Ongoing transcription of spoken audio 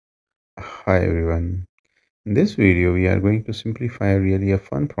Hi everyone. In this video we are going to simplify really a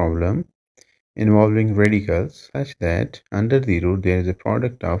fun problem involving radicals such that under the root there is a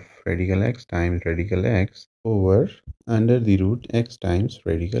product of radical x times radical x over under the root x times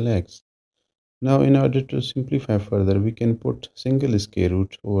radical x. Now in order to simplify further we can put single square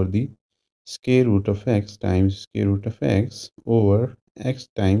root over the square root of x times square root of x over x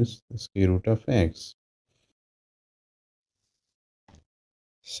times square root of x.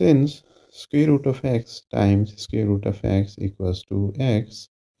 Since square root of x times square root of x equals to x,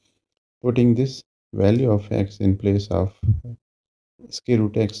 putting this value of x in place of square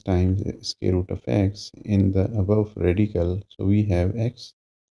root x times square root of x in the above radical, so we have x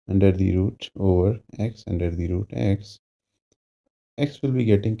under the root over x under the root x. X will be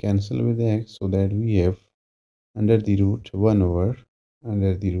getting cancelled with x, so that we have under the root 1 over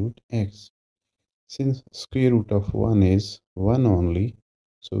under the root x. Since square root of 1 is 1 only,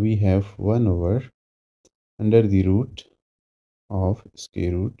 so we have 1 over under the root of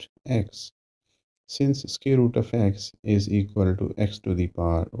square root x. Since square root of x is equal to x to the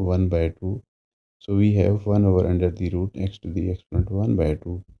power 1 by 2, so we have 1 over under the root x to the exponent 1 by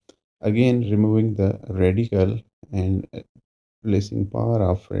 2. Again, removing the radical and placing power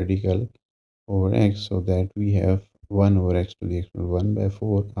of radical over x, so that we have 1 over x to the exponent 1 by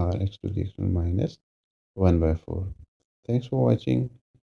 4 or x to the exponent minus 1 by 4. Thanks for watching.